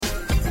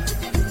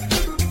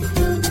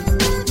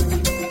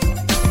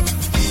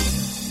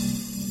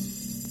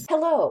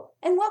Hello,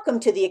 and welcome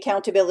to the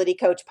Accountability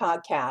Coach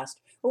podcast,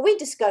 where we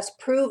discuss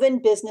proven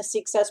business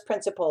success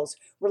principles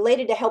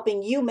related to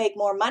helping you make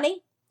more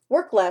money,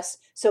 work less,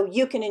 so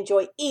you can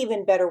enjoy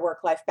even better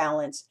work-life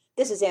balance.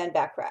 This is Ann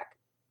Backrack.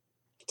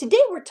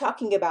 Today we're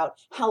talking about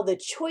how the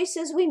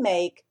choices we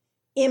make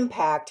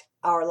impact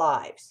our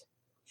lives.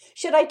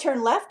 Should I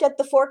turn left at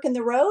the fork in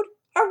the road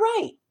or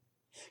right?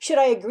 Should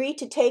I agree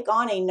to take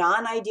on a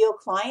non-ideal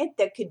client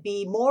that could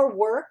be more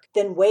work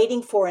than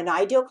waiting for an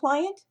ideal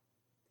client?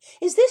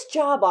 Is this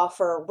job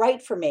offer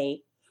right for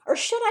me, or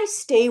should I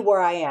stay where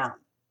I am?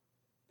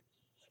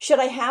 Should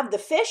I have the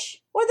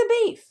fish or the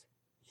beef?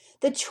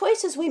 The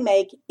choices we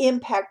make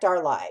impact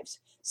our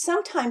lives,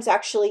 sometimes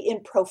actually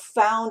in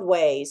profound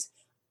ways,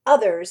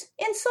 others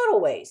in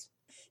subtle ways.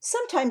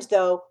 Sometimes,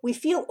 though, we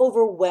feel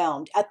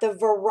overwhelmed at the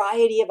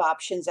variety of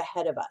options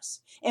ahead of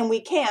us, and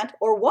we can't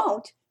or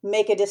won't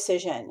make a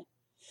decision.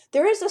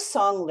 There is a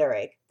song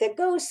lyric that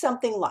goes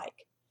something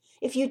like,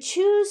 "If you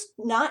choose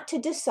not to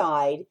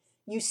decide,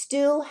 you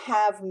still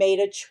have made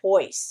a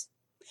choice."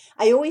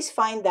 I always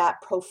find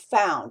that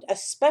profound,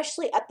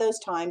 especially at those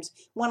times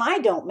when I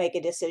don't make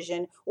a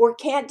decision or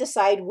can't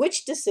decide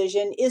which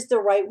decision is the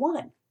right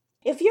one.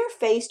 If you're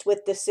faced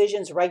with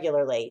decisions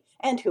regularly,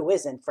 and who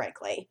isn't,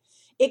 frankly,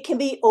 it can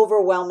be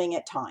overwhelming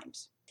at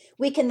times.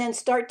 We can then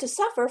start to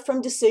suffer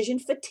from decision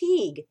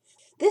fatigue.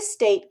 This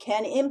state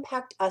can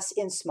impact us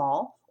in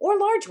small or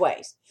large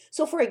ways.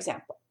 So, for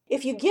example,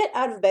 if you get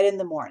out of bed in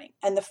the morning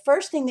and the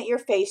first thing that you're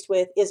faced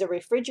with is a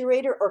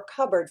refrigerator or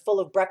cupboard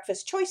full of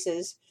breakfast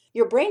choices,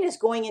 your brain is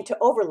going into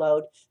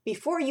overload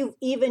before you've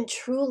even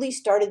truly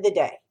started the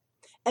day.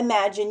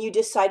 Imagine you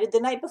decided the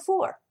night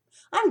before,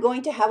 "I'm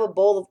going to have a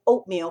bowl of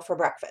oatmeal for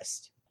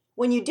breakfast."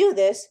 When you do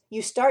this,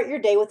 you start your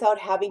day without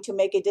having to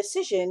make a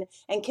decision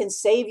and can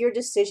save your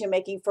decision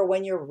making for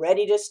when you're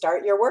ready to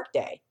start your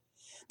workday.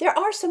 There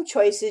are some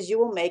choices you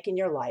will make in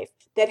your life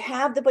that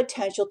have the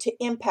potential to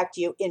impact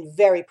you in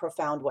very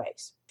profound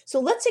ways. So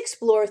let's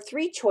explore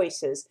 3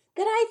 choices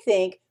that I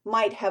think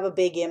might have a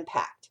big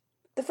impact.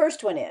 The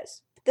first one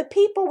is the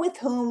people with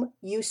whom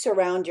you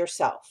surround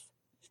yourself.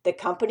 The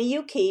company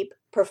you keep,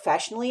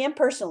 professionally and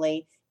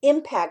personally,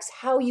 impacts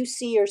how you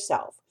see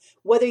yourself,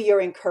 whether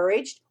you're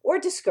encouraged or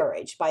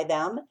discouraged by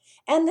them,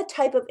 and the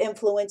type of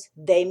influence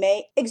they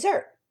may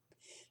exert.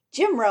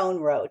 Jim Rohn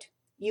wrote,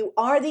 "You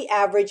are the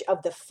average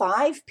of the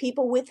 5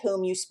 people with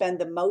whom you spend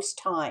the most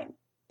time."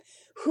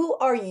 Who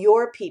are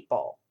your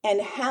people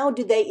and how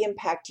do they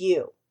impact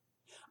you?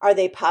 Are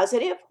they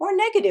positive or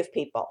negative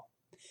people?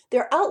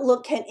 Their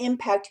outlook can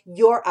impact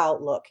your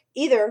outlook,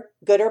 either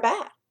good or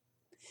bad.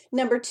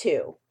 Number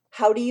 2,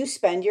 how do you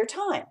spend your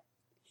time?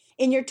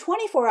 In your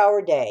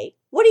 24-hour day,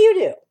 what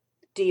do?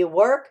 Do you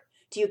work?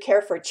 Do you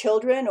care for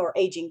children or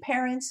aging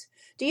parents?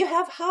 Do you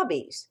have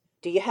hobbies?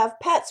 Do you have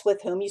pets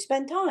with whom you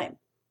spend time?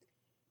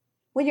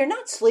 When you're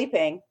not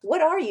sleeping,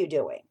 what are you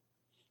doing?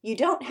 You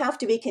don't have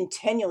to be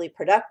continually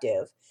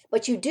productive,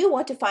 but you do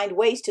want to find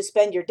ways to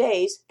spend your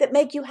days that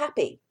make you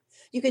happy.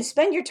 You can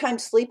spend your time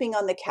sleeping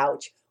on the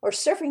couch or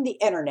surfing the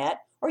internet,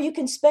 or you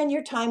can spend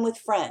your time with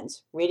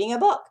friends, reading a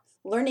book,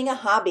 learning a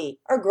hobby,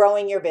 or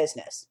growing your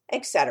business,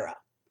 etc.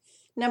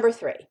 Number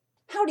 3,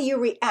 how do you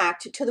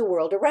react to the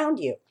world around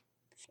you?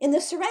 In the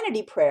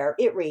Serenity Prayer,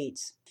 it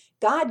reads,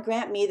 "God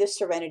grant me the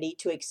serenity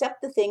to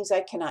accept the things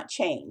I cannot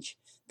change,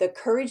 the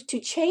courage to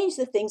change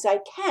the things I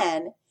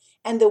can,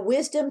 and the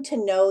wisdom to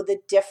know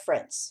the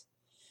difference."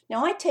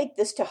 Now, I take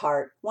this to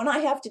heart when I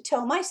have to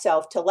tell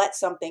myself to let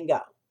something go.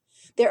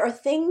 There are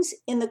things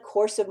in the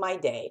course of my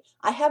day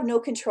I have no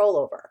control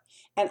over,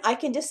 and I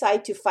can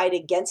decide to fight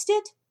against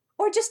it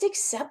or just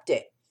accept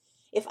it.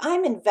 If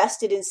I'm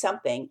invested in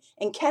something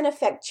and can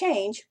affect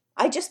change,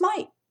 I just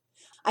might.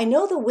 I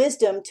know the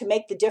wisdom to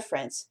make the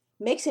difference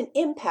makes an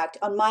impact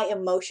on my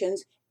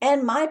emotions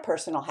and my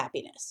personal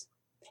happiness.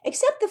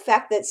 Accept the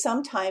fact that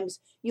sometimes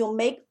you'll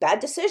make bad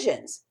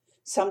decisions.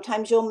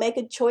 Sometimes you'll make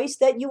a choice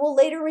that you will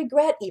later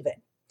regret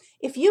even.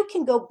 If you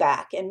can go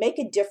back and make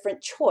a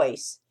different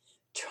choice,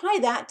 try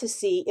that to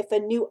see if a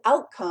new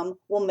outcome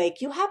will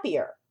make you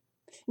happier.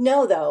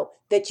 Know, though,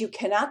 that you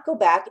cannot go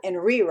back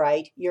and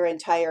rewrite your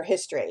entire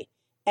history.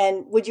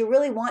 And would you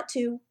really want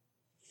to?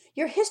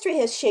 Your history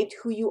has shaped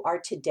who you are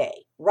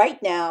today,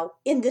 right now,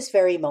 in this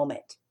very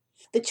moment.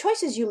 The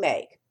choices you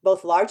make,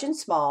 both large and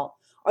small,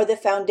 are the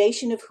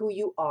foundation of who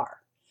you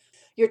are.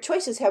 Your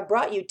choices have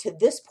brought you to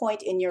this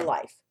point in your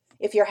life.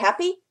 If you're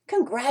happy,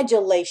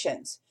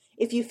 congratulations.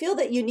 If you feel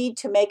that you need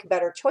to make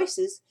better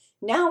choices,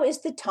 now is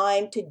the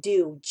time to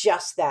do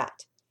just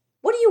that.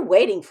 What are you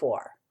waiting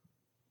for?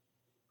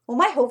 Well,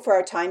 my hope for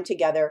our time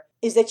together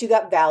is that you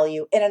got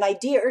value and an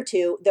idea or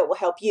two that will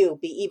help you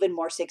be even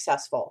more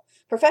successful,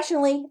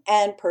 professionally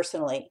and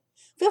personally.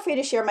 Feel free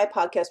to share my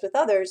podcast with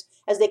others,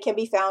 as they can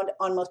be found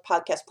on most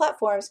podcast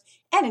platforms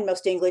and in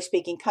most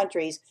English-speaking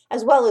countries,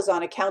 as well as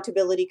on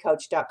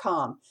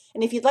accountabilitycoach.com.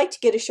 And if you'd like to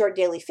get a short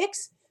daily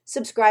fix,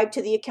 subscribe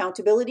to the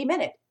Accountability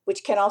Minute,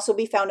 which can also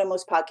be found on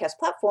most podcast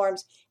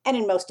platforms and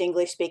in most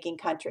English-speaking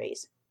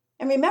countries.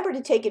 And remember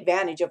to take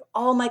advantage of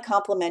all my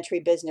complimentary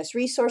business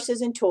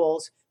resources and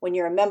tools when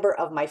you're a member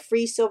of my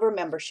free silver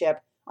membership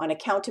on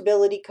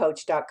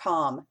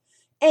accountabilitycoach.com.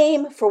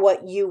 Aim for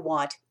what you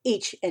want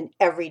each and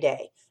every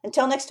day.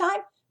 Until next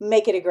time,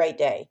 make it a great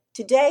day,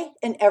 today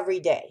and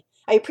every day.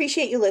 I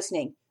appreciate you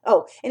listening.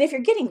 Oh, and if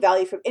you're getting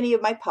value from any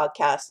of my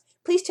podcasts,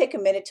 please take a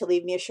minute to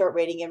leave me a short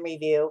rating and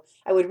review.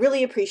 I would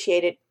really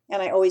appreciate it,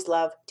 and I always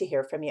love to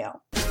hear from you.